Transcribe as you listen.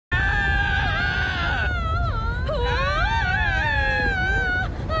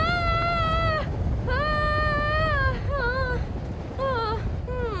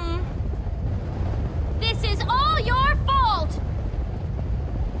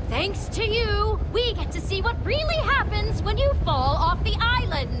Thanks to you, we get to see what really happens when you fall off the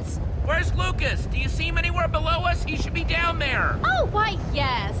islands. Where's Lucas? Do you see him anywhere below us? He should be down there. Oh, why,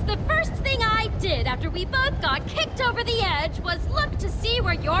 yes. The first thing I did after we both got kicked over the edge was look to see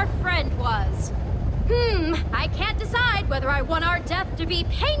where your friend was. I can't decide whether I want our death to be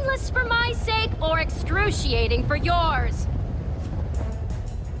painless for my sake or excruciating for yours.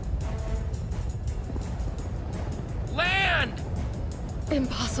 Land!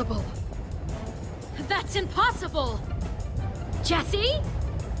 Impossible. That's impossible. Jesse?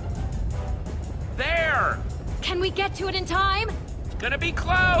 There! Can we get to it in time? It's gonna be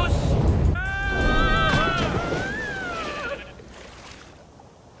close!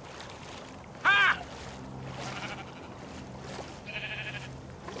 Ha!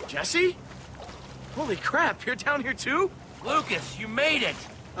 Jesse? Holy crap, you're down here too? Lucas, you made it!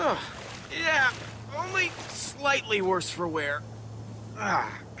 Oh, yeah, only slightly worse for wear.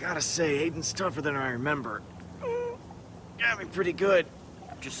 Gotta say, Aiden's tougher than I remember. Got me pretty good.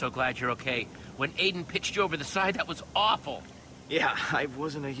 I'm just so glad you're okay. When Aiden pitched you over the side, that was awful. Yeah, I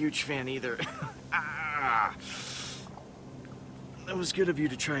wasn't a huge fan either. That was good of you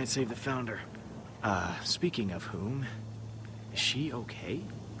to try and save the Founder. Speaking of whom, is she okay?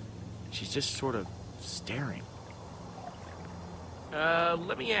 She's just sort of staring.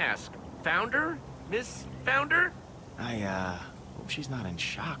 Let me ask. Founder? Miss Founder? I hope she's not in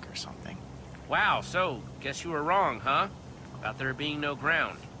shock or something. Wow, so, guess you were wrong, huh? About there being no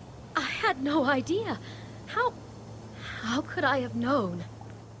ground. I had no idea. How could I have known?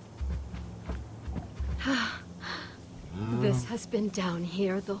 This has been down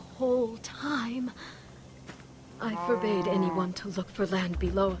here the whole time. I forbade anyone to look for land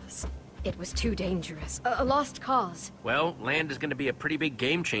below us. It was too dangerous. A lost cause. Well, land is gonna be a pretty big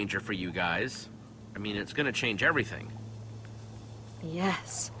game changer for you guys. I mean, it's gonna change everything.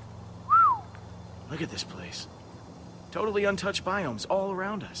 Yes. Look at this place. Totally untouched biomes all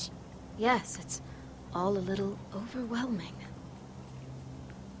around us. Yes, it's all a little overwhelming.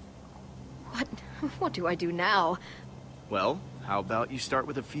 What do I do now? Well, how about you start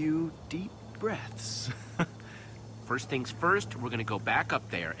with a few deep breaths? First things first, we're gonna go back up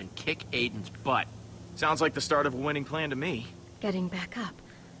there and kick Aiden's butt. Sounds like the start of a winning plan to me. Getting back up.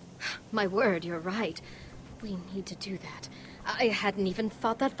 My word, you're right. We need to do that. I hadn't even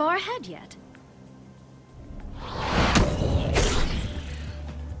thought that far ahead yet.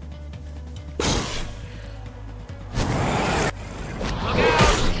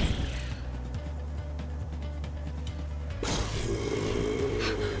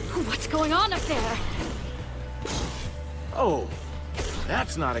 What's going on up there? Oh,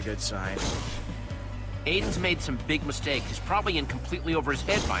 that's not a good sign. Aiden's made some big mistakes. He's probably in completely over his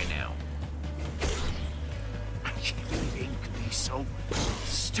head by now. I can't believe Aiden could be so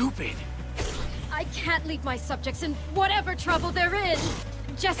stupid. I can't leave my subjects in whatever trouble they're in.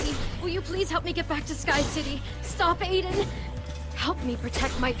 Jesse, will you please help me get back to Sky City? Stop Aiden. Help me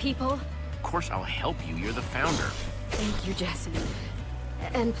protect my people. Of course I'll help you. You're the Founder. Thank you, Jesse.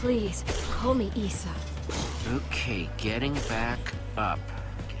 And please, call me Issa. Okay, getting back up.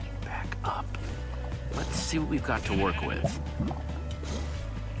 Getting back up. Let's see what we've got to work with.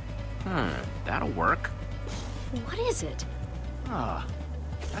 That'll work. What is it? Ah,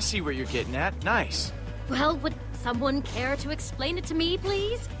 I see where you're getting at. Nice. Well, would someone care to explain it to me,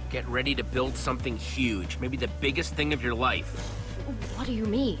 please? Get ready to build something huge. Maybe the biggest thing of your life. What do you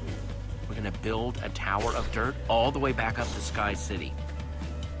mean? We're gonna build a tower of dirt all the way back up to Sky City.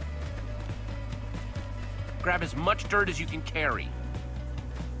 Grab as much dirt as you can carry.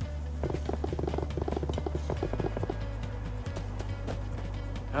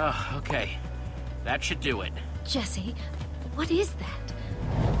 Oh, okay. That should do it. Jesse, what is that?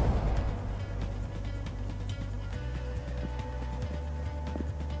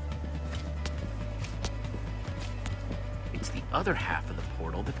 It's the other half of the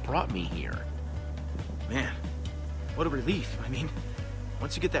portal that brought me here. Man, what a relief. I mean,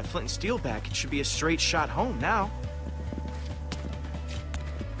 once you get that flint and steel back, it should be a straight shot home now.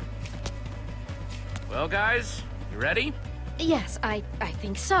 Well, guys, you ready? Yes, I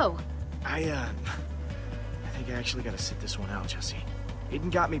think so. I think I actually gotta sit this one out, Jesse.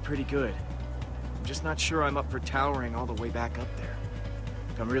 Aiden got me pretty good. I'm just not sure I'm up for towering all the way back up there.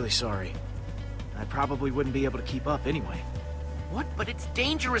 I'm really sorry. I probably wouldn't be able to keep up anyway. What? But it's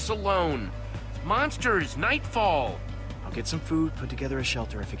dangerous alone. Monsters, nightfall. I'll get some food, put together a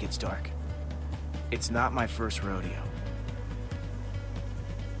shelter if it gets dark. It's not my first rodeo.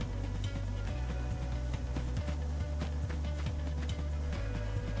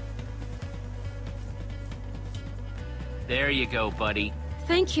 There you go, buddy.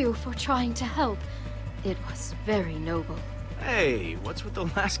 Thank you for trying to help. It was very noble. Hey, what's with the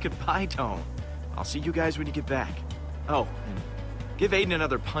last goodbye tone? I'll see you guys when you get back. Oh, and give Aiden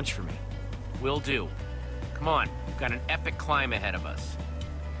another punch for me. Will do. Come on, we've got an epic climb ahead of us.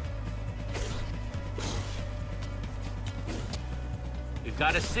 We've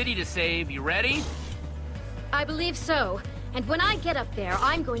got a city to save. You ready? I believe so. And when I get up there,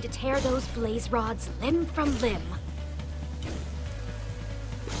 I'm going to tear those blaze rods limb from limb.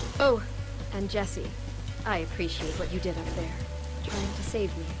 Oh, and Jesse, I appreciate what you did up there. Trying to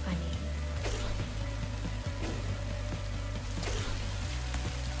save me, I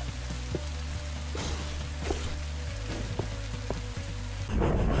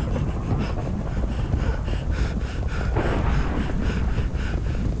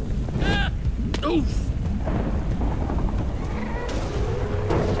mean. Oof!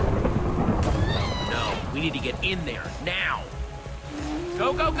 No, we need to get in there, now!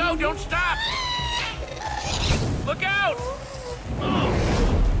 Go, go, go! Don't stop! Look out! Oh.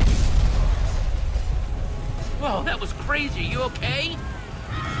 Whoa, that was crazy. You okay?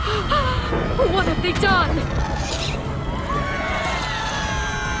 What have they done?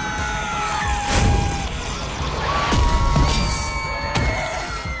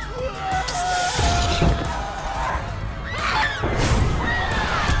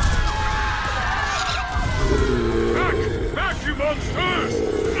 Back, you monsters!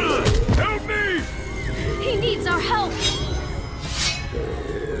 Help me! He needs our help!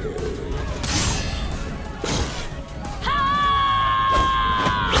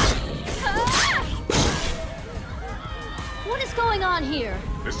 What is going on here?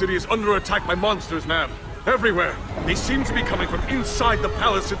 The city is under attack by monsters, ma'am. Everywhere. They seem to be coming from inside the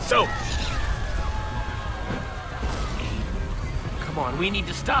palace itself. Come on, we need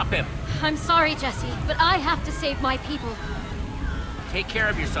to stop him. I'm sorry, Jesse, but I have to save my people. Take care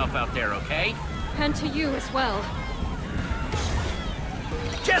of yourself out there, okay? And to you as well.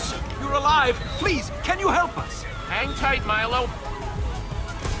 Jesse, you're alive! Please, can you help us? Hang tight, Milo.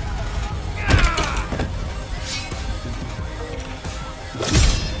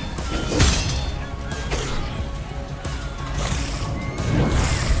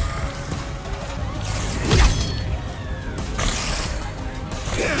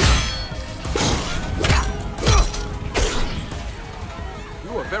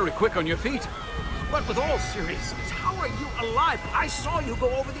 You were very quick on your feet. But with all seriousness, how are you alive? I saw you go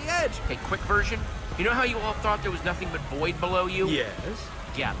over the edge. Okay, quick version. You know how you all thought there was nothing but void below you? Yes?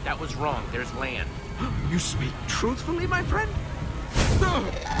 Yeah, that was wrong. There's land. You speak truthfully, my friend? Well,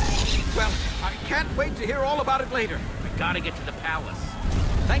 I can't wait to hear all about it later. We gotta get to the palace.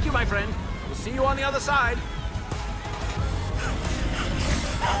 Thank you, my friend. We'll see you on the other side.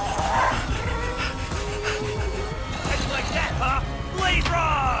 How you like that, huh? Blaze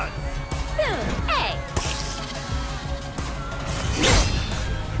rods! Hey!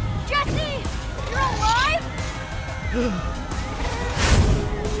 Jesse! You're alive?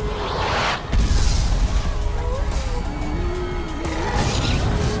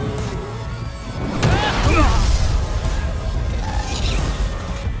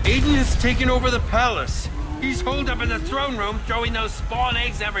 Aiden has taken over the palace. He's holed up in the throne room, throwing those spawn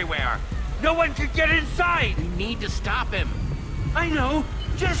eggs everywhere. No one can get inside! We need to stop him. I know!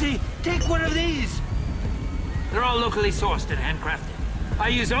 Jesse, take one of these! They're all locally sourced and handcrafted. I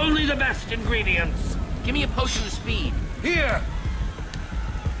use only the best ingredients. Give me a potion of speed. Here!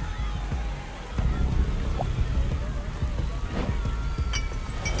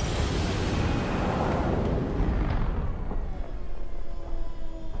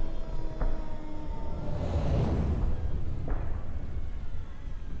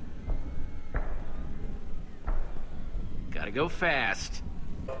 Gotta go fast.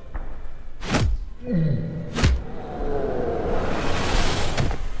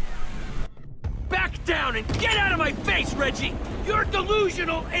 Back down and get out of my face, Reggie! You're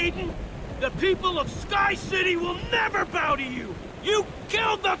delusional, Aiden! The people of Sky City will never bow to you! You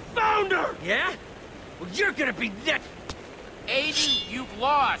killed the founder! Yeah? Well, you're gonna be next! Aiden, you've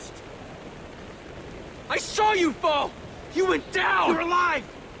lost. I saw you fall! You went down! You're alive!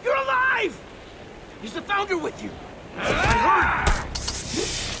 You're alive! Is the founder with you? I heard!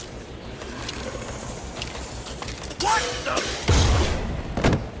 What the?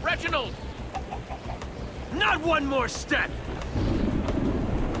 Reginald! Not one more step!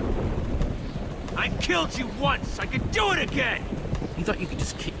 I killed you once! I can do it again! You thought you could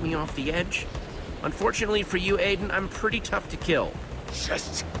just kick me off the edge? Unfortunately for you, Aiden, I'm pretty tough to kill.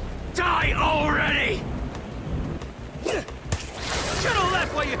 Just die already! Should've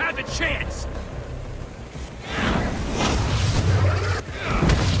left while you had the chance!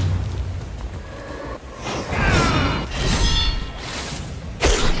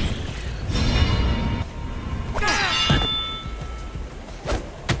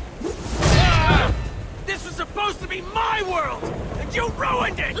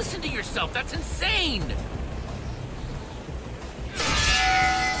 ruined it! Listen to yourself, that's insane!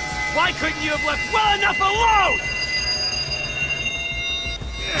 Why couldn't you have left well enough alone?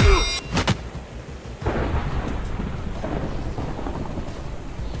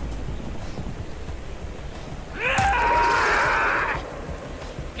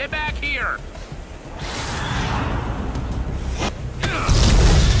 Get back here!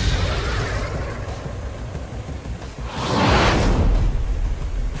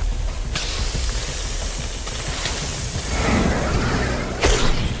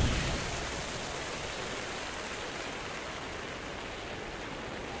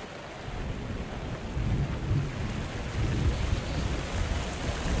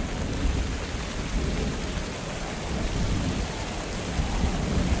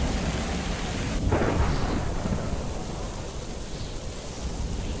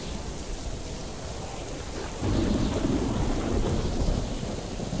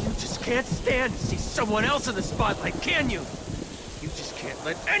 Can't stand to see someone else in the spotlight, can you? You just can't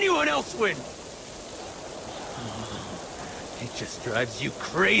let anyone else win. It just drives you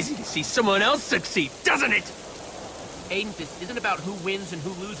crazy to see someone else succeed, doesn't it? Aiden, this isn't about who wins and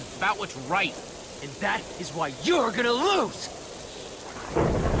who loses, it's about what's right. And that is why you're gonna lose!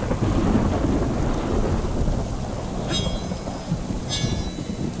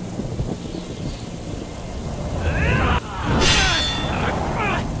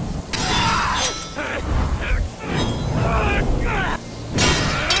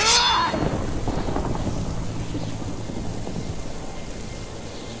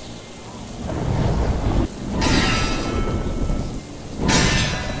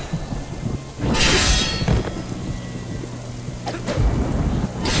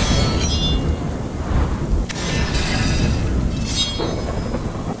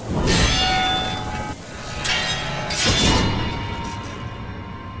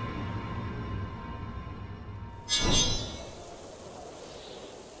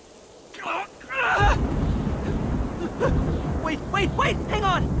 Wait, hang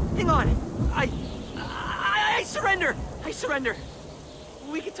on. I surrender. I surrender.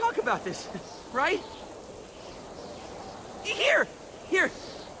 We can talk about this, right? Here. You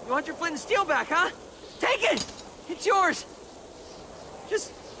want your flint and steel back, huh? Take it. It's yours.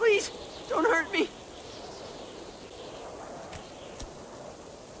 Just please don't hurt me.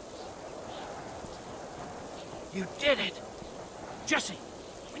 You did it! Jesse,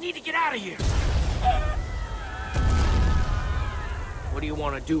 we need to get out of here! What do you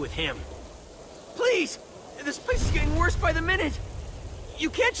want to do with him? Please! This place is getting worse by the minute! You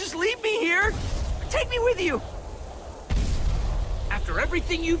can't just leave me here! Take me with you! After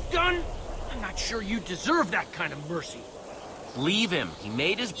everything you've done, I'm not sure you deserve that kind of mercy. Leave him. He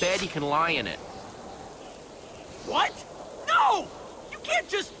made his bed, he can lie in it. What? No! You can't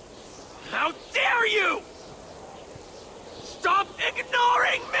just... How dare you! Stop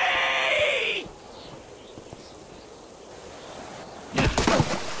ignoring me!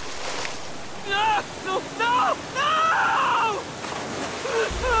 No!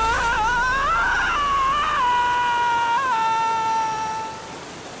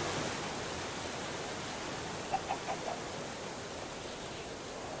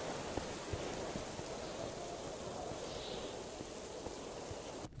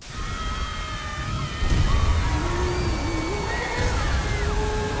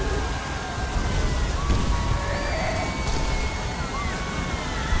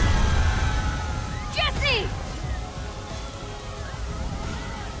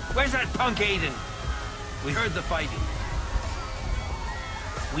 Where's that punk Aiden? We heard the fighting.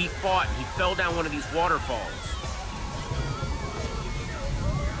 We fought and he fell down one of these waterfalls.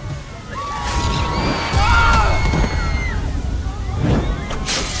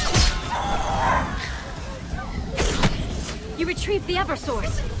 You retrieved the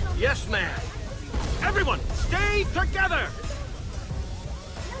Eversource. Yes, ma'am. Everyone, stay together!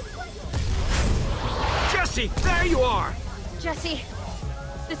 Jesse, there you are! Jesse,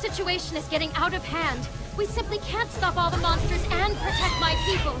 the situation is getting out of hand. We simply can't stop all the monsters and protect my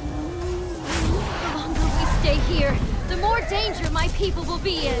people. The longer we stay here, the more danger my people will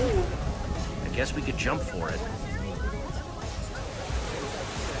be in. I guess we could jump for it.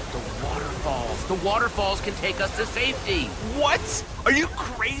 The waterfalls can take us to safety. What? Are you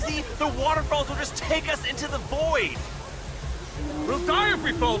crazy? The waterfalls will just take us into the void. We'll die if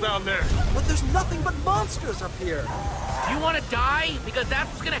we fall down there. But there's nothing but monsters up here. Do you want to die? Because that's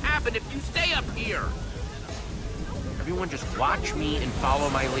what's gonna happen if you stay up here. Everyone just watch me and follow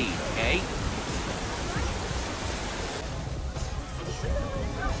my lead, okay?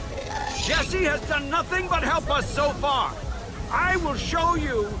 Jesse has done nothing but help us so far. I will show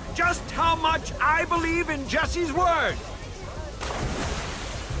you just how much I believe in Jesse's word.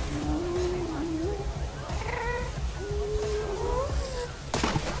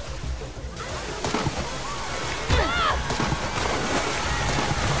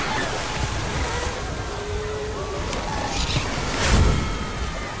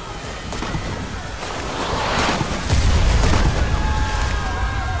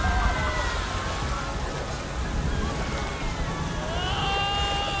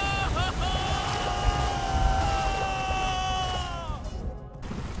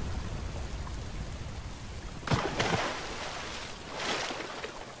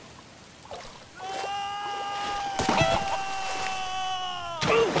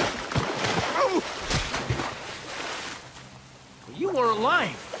 You weren't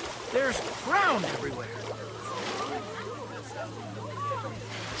lying. There's ground everywhere.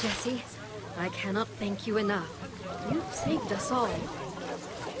 Jesse, I cannot thank you enough. You've saved us all.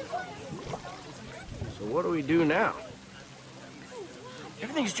 So what do we do now?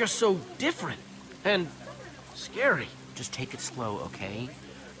 Everything's just so different and scary. Just take it slow, okay?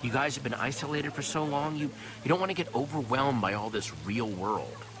 You guys have been isolated for so long, you don't want to get overwhelmed by all this real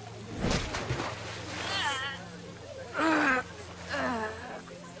world.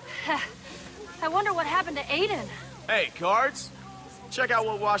 I wonder what happened to Aiden. Hey, guards! Check out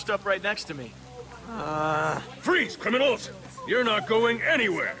what washed up right next to me. Freeze, criminals! You're not going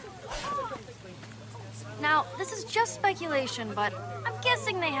anywhere! Now, this is just speculation, but I'm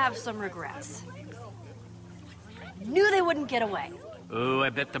guessing they have some regrets. Knew they wouldn't get away. Ooh, I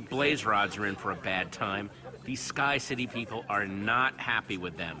bet the Blaze Rods are in for a bad time. These Sky City people are not happy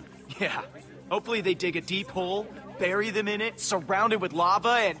with them. Yeah. Hopefully they dig a deep hole, bury them in it, surround it with lava,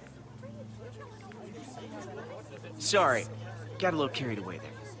 and... Sorry. Got a little carried away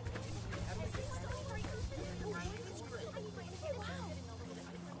there.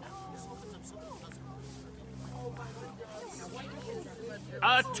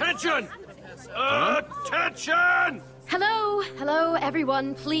 Attention! Attention! Hello,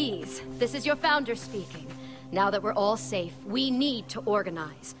 everyone, please. This is your founder speaking. Now that we're all safe, we need to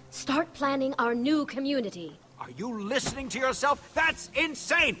organize. Start planning our new community. Are you listening to yourself? That's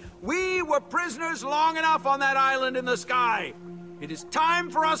insane! We were prisoners long enough on that island in the sky. It is time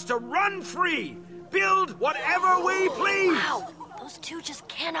for us to run free. Build whatever we please. Wow, those two just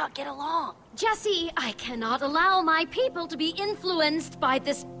cannot get along. Jesse, I cannot allow my people to be influenced by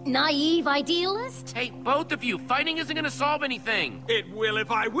this naive idealist. Hey, both of you, fighting isn't gonna solve anything. It will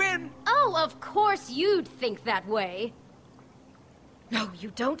if I win. Oh, of course you'd think that way. No,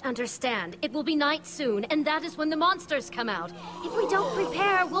 you don't understand. It will be night soon, and that is when the monsters come out. If we don't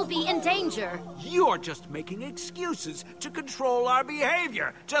prepare, we'll be in danger. You're just making excuses to control our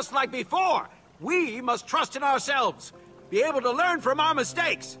behavior, just like before. We must trust in ourselves, be able to learn from our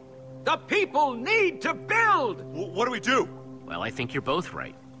mistakes. The people need to build! What do we do? Well, I think you're both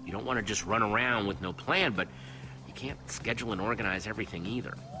right. You don't want to just run around with no plan, but you can't schedule and organize everything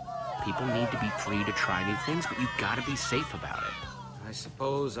either. People need to be free to try new things, but you gotta be safe about it. I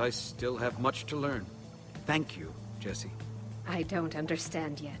suppose I still have much to learn. Thank you, Jesse. I don't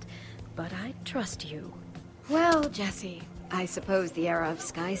understand yet, but I trust you. Well, Jesse, I suppose the era of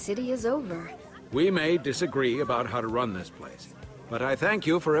Sky City is over. We may disagree about how to run this place, but I thank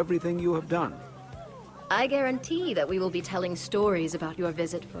you for everything you have done. I guarantee that we will be telling stories about your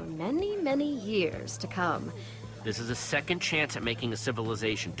visit for many, many years to come. This is a second chance at making a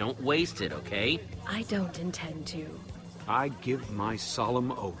civilization. Don't waste it, okay? I don't intend to. I give my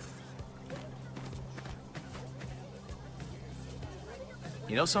solemn oath.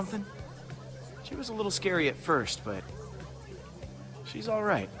 You know something? She was a little scary at first, but... she's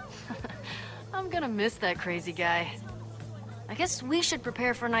alright. I'm gonna miss that crazy guy. I guess we should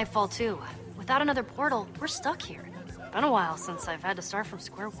prepare for Nightfall too. Without another portal, we're stuck here. Been a while since I've had to start from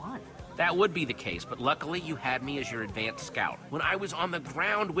square one. That would be the case, but luckily you had me as your advanced scout when I was on the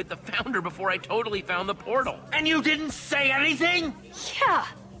ground with the Founder before I totally found the portal. And you didn't say anything? Yeah,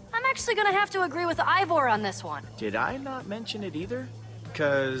 I'm actually gonna have to agree with Ivor on this one. Did I not mention it either?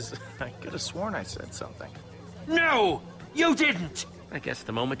 Because I could have sworn I said something. No, you didn't. I guess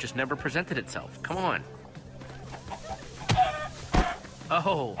the moment just never presented itself. Come on.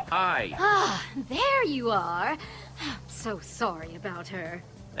 Oh, hi. Ah, there you are. So sorry about her.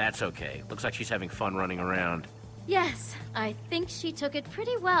 That's okay. Looks like she's having fun running around. Yes, I think she took it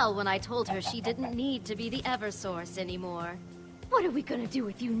pretty well when I told her she didn't need to be the Eversource anymore. What are we gonna do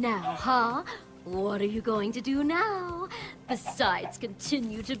with you now, huh? What are you going to do now? Besides,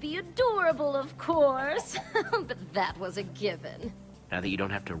 continue to be adorable, of course. But that was a given. Now that you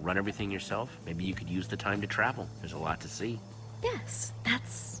don't have to run everything yourself, maybe you could use the time to travel. There's a lot to see. Yes,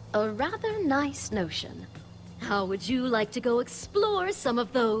 that's a rather nice notion. How would you like to go explore some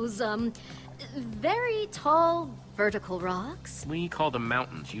of those, very tall vertical rocks? We call them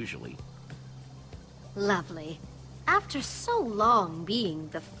mountains, usually. Lovely. After so long being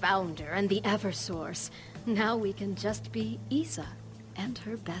the founder and the Eversource, now we can just be Isa and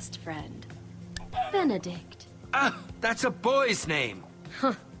her best friend, Benedict. Ah, that's a boy's name.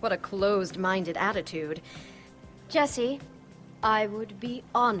 Huh, what a closed-minded attitude. Jesse, I would be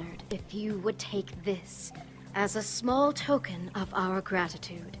honored if you would take this as a small token of our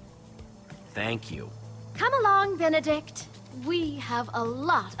gratitude. Thank you. Come along, Benedict. We have a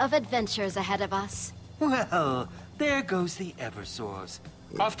lot of adventures ahead of us. Well, there goes the Eversource.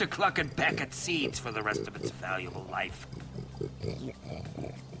 Off to cluck and peck at seeds for the rest of its valuable life.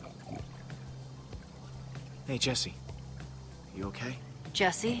 Hey, Jesse. You okay?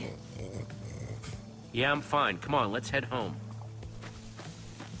 Jesse? Yeah, I'm fine. Come on, let's head home.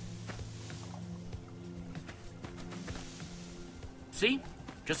 See?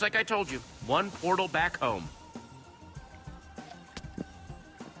 Just like I told you. One portal back home.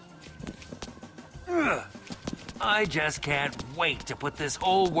 Ugh. I just can't wait to put this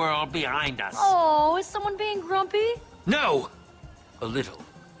whole world behind us. Oh, is someone being grumpy? No! A little.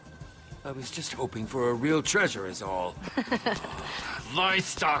 I was just hoping for a real treasure is all.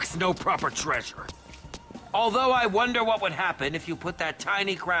 Livestock's no proper treasure. Although I wonder what would happen if you put that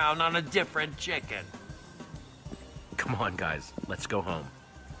tiny crown on a different chicken. Come on, guys. Let's go home.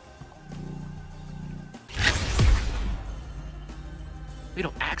 We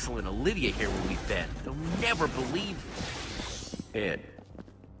had Axel and Olivia here when we've been. They'll never believe it.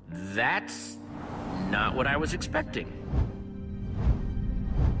 That's not what I was expecting.